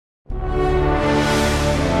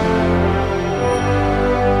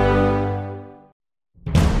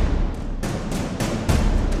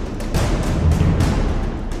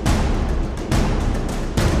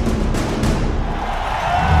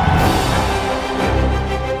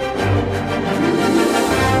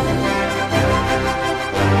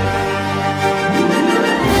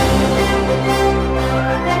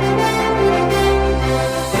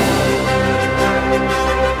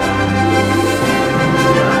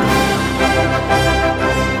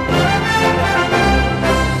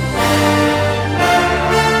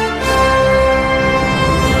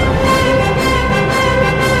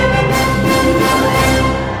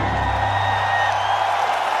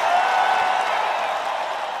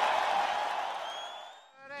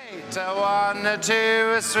1,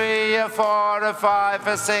 2, 3, 4,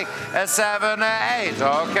 5, 6, 7, 8.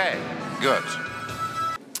 Okay, good.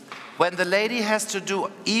 When the lady has to do,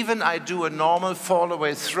 even I do a normal fall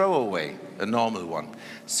away, throw away, a normal one.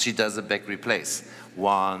 She does a back replace.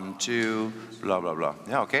 1, 2, blah, blah, blah.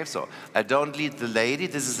 Yeah, okay, so I don't lead the lady.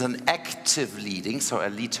 This is an active leading, so I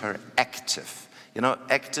lead her active. You know,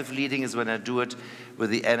 active leading is when I do it with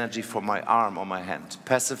the energy from my arm or my hand.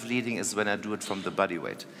 Passive leading is when I do it from the body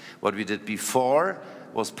weight. What we did before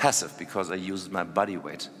was passive because I used my body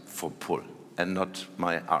weight for pull and not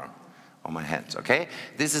my arm or my hand, okay?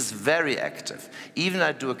 This is very active. Even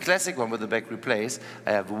I do a classic one with the back replace,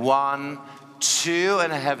 I have 1, 2,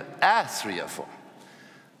 and I have 3 or 4.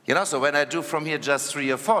 You know, so when I do from here just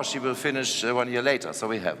 3 or 4, she will finish 1 year later. So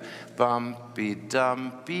we have bumpy,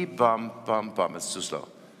 dumpy, bump, bump, bump. It's too slow.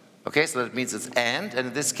 Okay, so that means it's and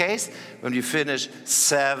in this case, when you finish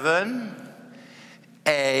 7,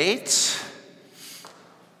 8,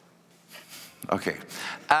 okay,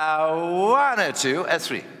 1 or 2,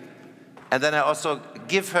 3. And then I also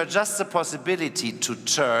give her just the possibility to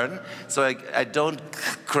turn, so I don't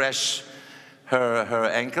crash her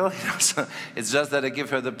ankle. You know? So it's just that I give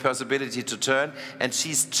her the possibility to turn, and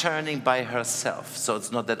she's turning by herself. So it's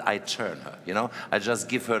not that I turn her, you know. I just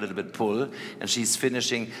give her a little bit pull, and she's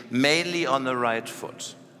finishing mainly on the right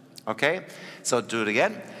foot. Okay? So do it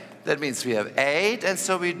again. That means we have 8, and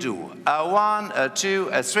so we do 1, 2,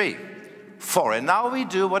 3, 4. And now we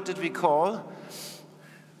do, what did we call?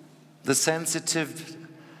 The sensitive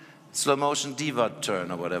slow motion diva turn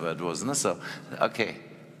or whatever it was. No? So, okay,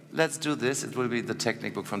 let's do this. It will be the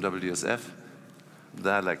technique book from WSF.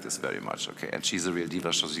 I like this very much. Okay, and she's a real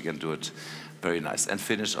diva, so she can do it very nice. And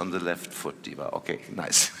finish on the left foot diva. Okay,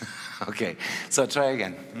 nice. Okay, so try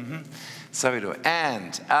again. So we do.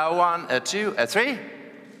 And 1, 2, 3,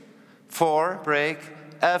 4, break,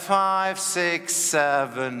 5, 6,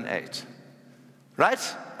 7, 8.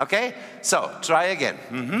 Right? Okay, so try again.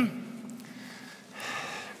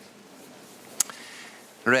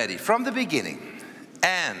 Ready, from the beginning.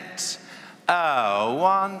 And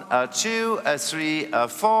 1, 2, 3,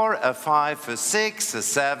 4, 5, 6,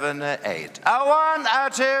 7, 8. 1,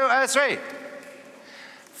 2, 3.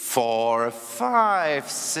 4, 5,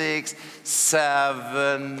 6,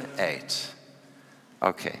 7, 8.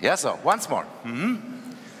 Okay, yeah, so once more.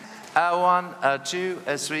 1, 2,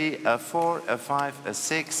 3, 4, 5,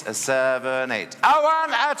 6, 7, 8.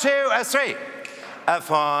 1, 2, 3.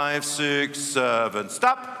 5, 6, 7.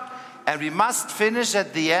 Stop. And we must finish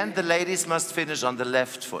at the end. The ladies must finish on the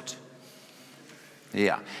left foot.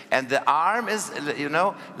 Yeah. And the arm is, you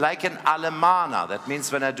know, like an alemana. That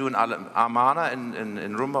means when I do an alemana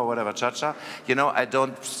in rumba or whatever, cha-cha, you know, I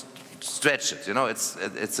don't stretch it. You know, it's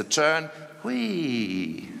a turn.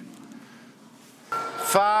 Whee.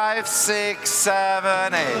 5, 6,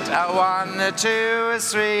 7, 8. 1, 2,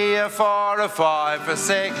 3, 4, 5,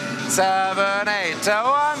 6, 7, 8.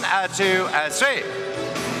 1, 2, 3.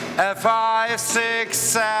 5, 6,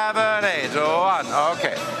 7, 8. 1.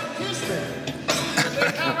 Okay.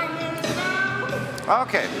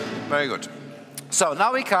 Okay. Very good. So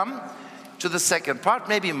now we come to the second part.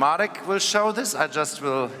 Maybe Marek will show this. I just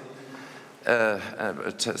will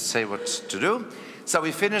say what to do. So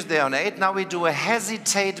we finished there on 8. Now we do a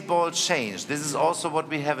hesitate ball change. This is also what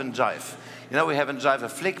we have in Jive. You know, we have in Jive a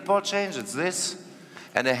flick ball change. It's this.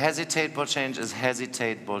 And a hesitate ball change is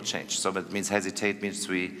hesitate ball change. So that means hesitate means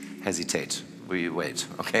we hesitate. We wait,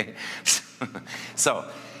 okay? So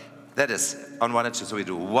that is on 1 and 2. So we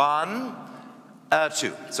do 1,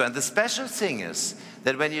 2. So and the special thing is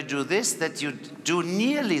that when you do this, that you do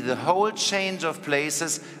nearly the whole change of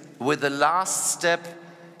places with the last step,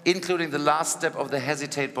 including the last step of the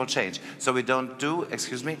hesitate ball change. So we don't do,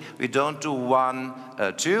 excuse me, we don't do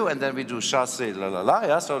 1, 2, and then we do chassé, la la la,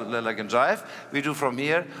 yeah, so like in Jive, we do from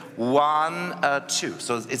here 1, 2.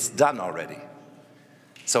 So it's done already.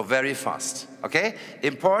 So very fast, okay?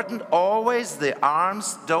 Important, always the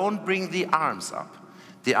arms, don't bring the arms up.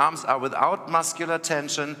 The arms are without muscular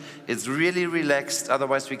tension, it's really relaxed,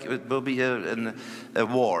 otherwise it will be a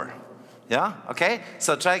war. Yeah, okay?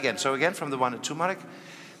 So try again, show again from the 1 and 2, Marek.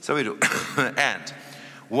 So we do, and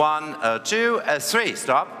 1, 2, 3,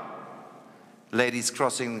 stop. Ladies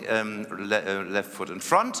crossing left foot in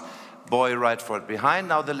front, boy right foot behind.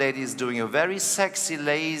 Now the lady is doing a very sexy,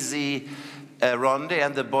 lazy ronde,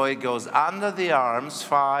 and the boy goes under the arms,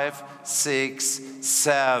 5, 6,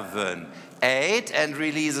 7, 8, and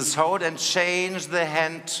releases hold and change the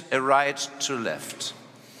hand right to left.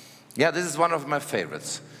 Yeah, this is one of my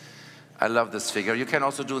favorites. I love this figure. You can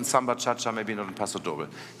also do in samba cha-cha, maybe not in paso doble.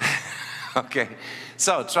 Okay,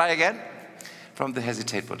 so try again. from the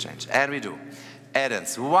hesitate ball change. And we do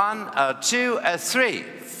add-ins. 1, 2, 3,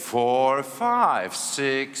 4, 5,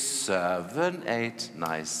 6, 7, 8.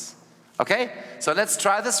 Nice. Okay, so let's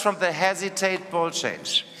try this from the hesitate ball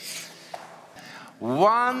change.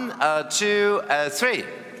 1, 2, 3,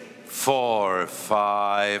 4,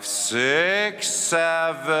 5, 6,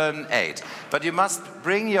 7, 8. But you must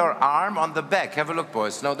bring your arm on the back. Have a look,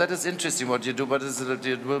 boys. Now that is interesting what you do, but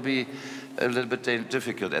it will be a little bit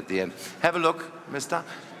difficult at the end. Have a look, mister.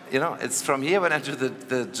 You know, it's from here when I do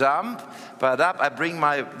the jump, but up, I bring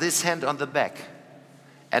this hand on the back.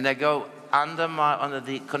 And I go under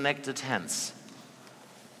the connected hands.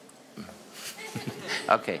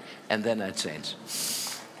 Okay, and then I change.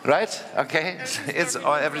 Right? Okay? It's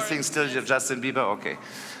everything still Justin Bieber? Okay.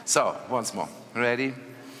 So, once more. Ready?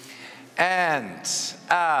 And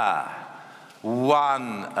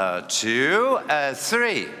 1, 2,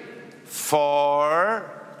 3,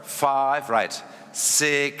 4, 5, right.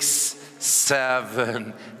 6,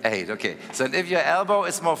 7, 8. Okay. So if your elbow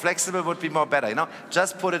is more flexible, would be more better. You know,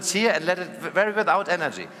 just put it here and let it very without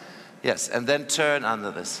energy. Yes, and then turn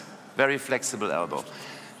under this. Very flexible elbow.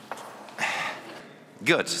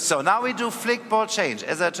 Good. So now we do flick ball change.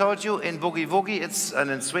 As I told you, in boogie woogie, it's and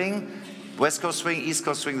in swing, West Coast swing, East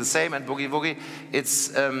Coast swing, the same. And boogie woogie, it's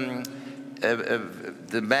the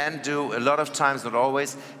men do a lot of times, not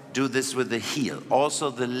always, do this with the heel. Also,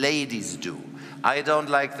 the ladies do. I don't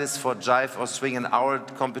like this for jive or swing in our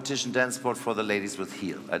competition dance sport for the ladies with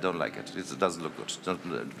heel. I don't like it. It doesn't look good.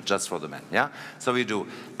 Just for the men. Yeah. So we do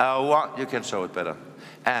 1. You can show it better.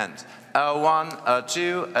 And 1,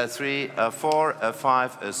 2, 3, 4,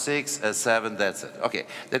 5, 6, 7. That's it. Okay.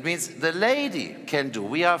 That means the lady can do.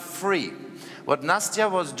 We are free. What Nastya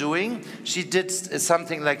was doing, she did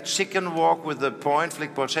something like chicken walk with the point,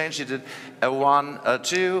 flick ball change. She did 1,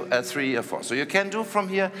 2, 3, 4. So you can do from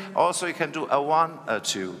here. Also, you can do 1,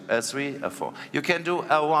 2, 3, 4. You can do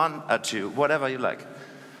 1, 2, whatever you like.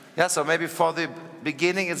 Yeah. So maybe for the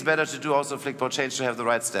beginning, it's better to do also flick ball change to have the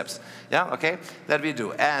right steps. Yeah. Okay. That we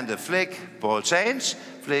do. And a flick ball change,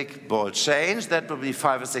 flick ball change. That will be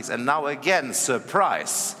 5 or 6. And now again,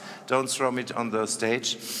 surprise. Don't throw me on the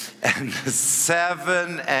stage. And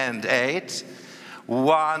 7 and 8.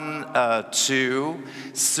 1, 2,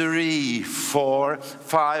 3, 4,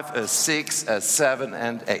 5, 6, 7,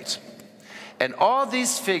 and 8. And all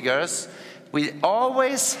these figures, we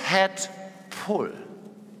always had pull.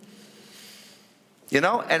 You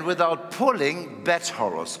know, and without pulling, bad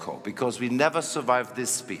horoscope, because we never survived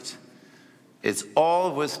this speed. It's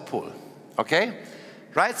all with pull. Okay?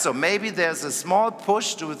 Right, so maybe there's a small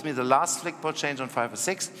push. Do with me the last flick ball change on 5 or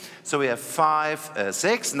 6. So we have 5,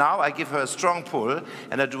 6. Now I give her a strong pull,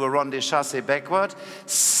 and I do a rondé chassé backward.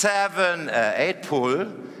 7, 8, pull,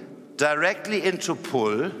 directly into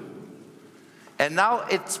pull. And now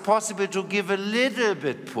it's possible to give a little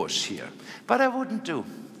bit push here. But I wouldn't do.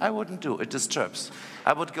 It disturbs.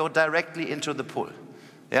 I would go directly into the pull.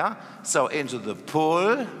 Yeah? So into the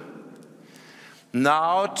pull.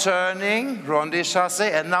 Now turning, rondé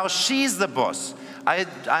chassé, and now she's the boss.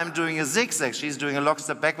 I'm doing a zigzag, she's doing a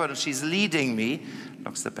lockstep backward, and she's leading me.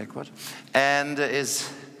 Lockstep backward. And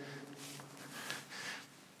is...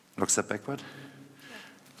 Lockstep backward.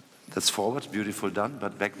 That's forward, beautiful done,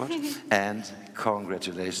 but backward. And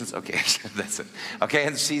congratulations, okay, that's it. Okay,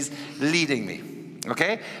 and she's leading me.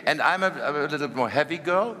 Okay, and I'm a little more heavy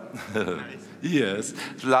girl. Yes,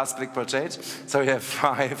 last flick ball change. So we have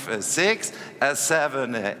 5, 6,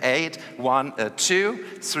 7, 8, 1, 2,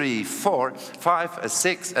 3, 4, 5,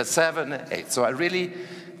 6, 7, 8. So I'm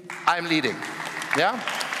leading. Yeah?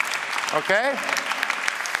 Okay?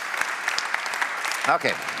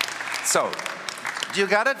 Okay. So, you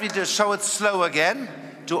got it? We just show it slow again.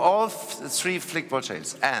 Do all 3 flick ball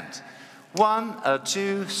changes. And 1,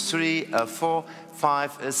 2, 3, 4,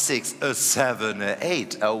 5, 6, 7,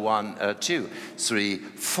 8, 1, 2, 3,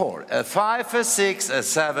 4, 5, 6,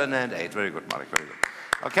 7, and 8. Very good, Marek, very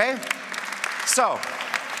good. Okay? So,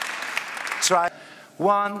 try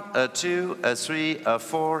 1, 2, 3,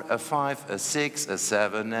 4, 5, 6,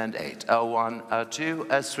 7, and 8. 1, 2,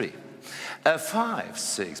 3. 5,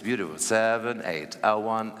 6, beautiful, 7, 8,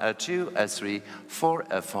 1, 2, 3, 4,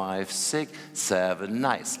 5, 6, 7,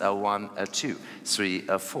 nice, 1, 2, 3,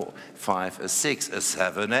 4, 5, 6,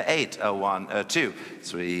 7, 8, 1, 2,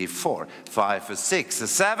 3, 4, 5, 6,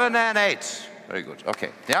 7, and 8. Very good, okay,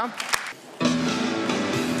 yeah?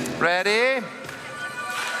 Ready?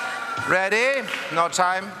 Ready? No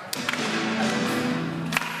time.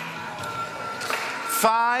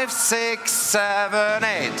 5, 6, 7,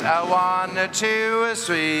 8. 1, 2,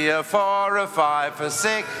 3, 4, 5,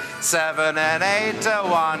 6, 7, and 8.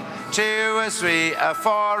 1, 2, 3,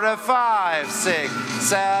 4, 5, 6,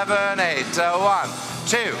 7, 8. 1,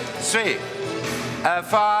 2, 3,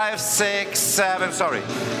 5, 6, 7. Sorry.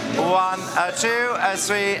 1, 2,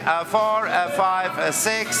 3, 4, 5,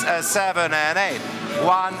 6, 7, and 8.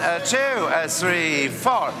 1, 2, 3,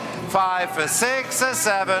 4, 5, 6,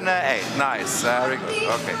 7, 8. Nice. Very good.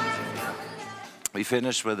 Okay. We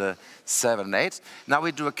finish with a 7 and 8. Now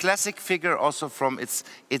we do a classic figure also from it's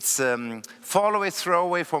fall away, throw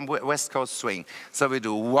away from West Coast swing. So we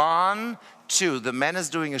do 1, 2. The man is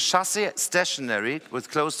doing a chassis stationary with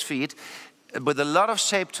closed feet, with a lot of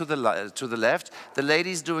shape to the left. The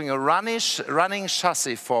lady's doing a running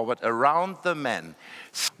chassis forward around the man.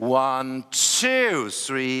 1, 2,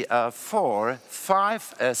 3, 4,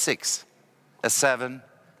 5, 6, 7,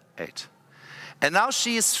 8. And now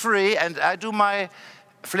she is free, and I do my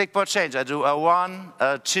flickboard change. I do a 1,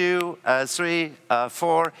 2, 3,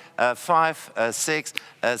 4, 5, 6,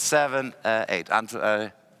 7, 8. Until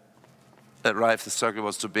I arrived, the circle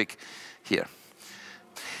was too big here.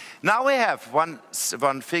 Now we have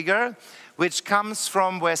one figure which comes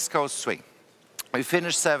from West Coast swing. We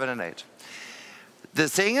finish 7 and 8. The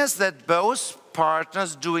thing is that both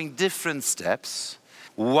partners doing different steps.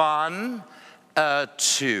 1,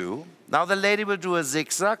 2. Now the lady will do a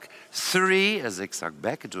zigzag. 3, a zigzag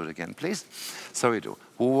back. Do it again, please. So we do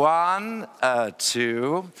 1,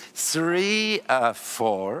 2, 3,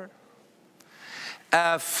 4,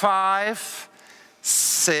 5,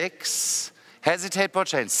 6. Hesitate board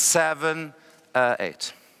change, 7,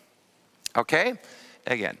 8. Okay?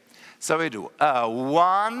 Again. So we do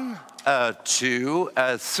 1, 2,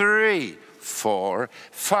 3, 4,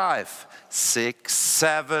 5, 6,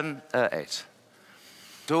 7, 8.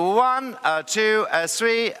 To 1, 2,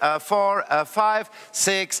 3, 4, 5,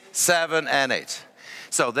 6, 7, and 8.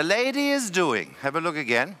 So the lady is doing, have a look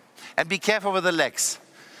again, and be careful with the legs,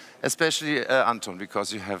 especially Anton,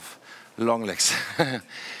 because you have long legs.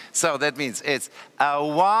 So that means it's a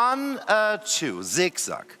 1, 2,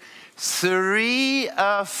 zigzag, 3,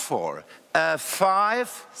 4,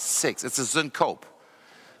 5, 6. It's a syncope.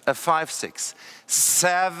 5, 6,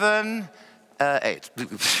 7, 8.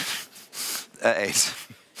 8.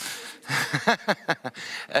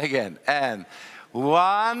 Again, and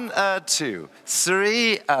 1, 2,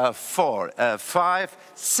 3, 4, 5,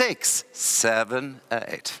 6, 7,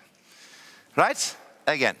 8. Right?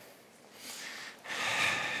 Again.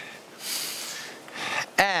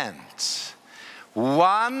 And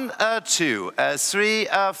 1, 2, 3,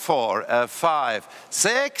 4, 5,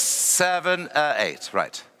 6, 7, 8.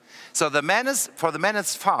 Right. So the man is, for the man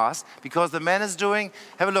it's fast, because the man is doing,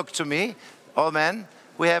 have a look to me, all men.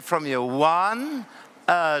 We have from you 1,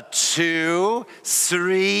 2,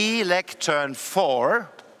 3, leg turn 4,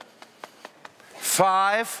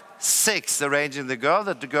 5, 6, arranging the girl,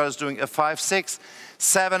 that the girl is doing a 5, 6,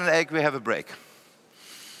 7, and 8, we have a break.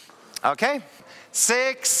 Okay?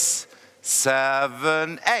 6,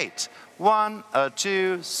 7, 8. 1,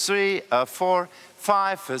 2, 3, 4,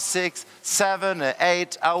 5, 6, 7,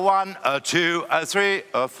 8. 1, 2, 3,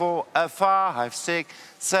 4, 5, 6,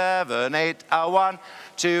 7, 8. 1,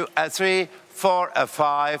 2, 3, 4,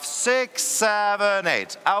 5, 6, 7,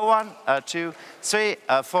 8. 1, 2, 3,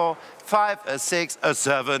 4, 5, 6,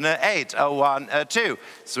 7, 8. 1, 2,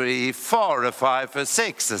 3, 4, 5,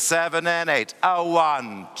 6, 7, and 8.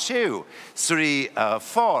 1, 2, 3,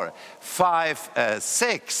 4, 5,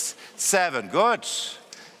 6, 7. Good.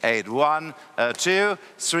 8. 1, 2,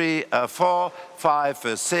 3, 4, 5,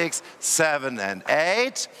 6, 7, and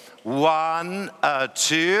 8. 1,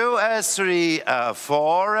 2, 3,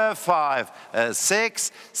 4, 5,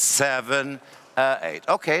 6, 7, 8.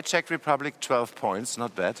 Okay, Czech Republic, 12 points.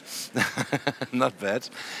 Not bad. Not bad.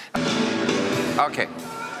 Okay.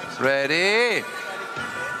 Ready?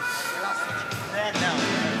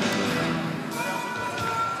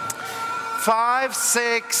 5,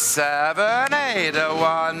 6, 7, 8.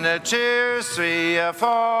 1, 2, 3,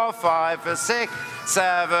 4, 5, 6,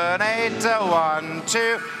 7, 8. 1,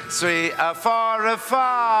 2, 3, 4,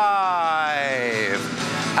 5.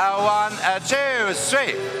 1, 2,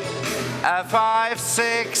 3. 5,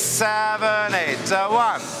 6, 7, 8.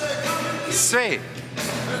 1, 3,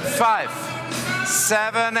 5,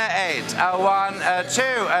 7, 8. 1,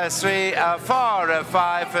 2, 3, 4,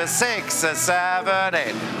 5, 6, 7,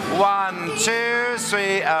 8. 1, 2,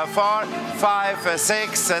 3, 4, 5,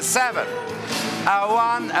 6, 7.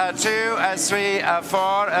 1, 2, 3,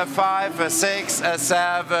 4, 5, 6,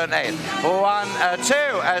 7, 8. 1,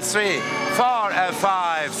 2, 3, 4,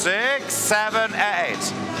 5, 6, 7,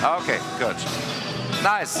 8. Okay, good.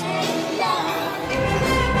 Nice.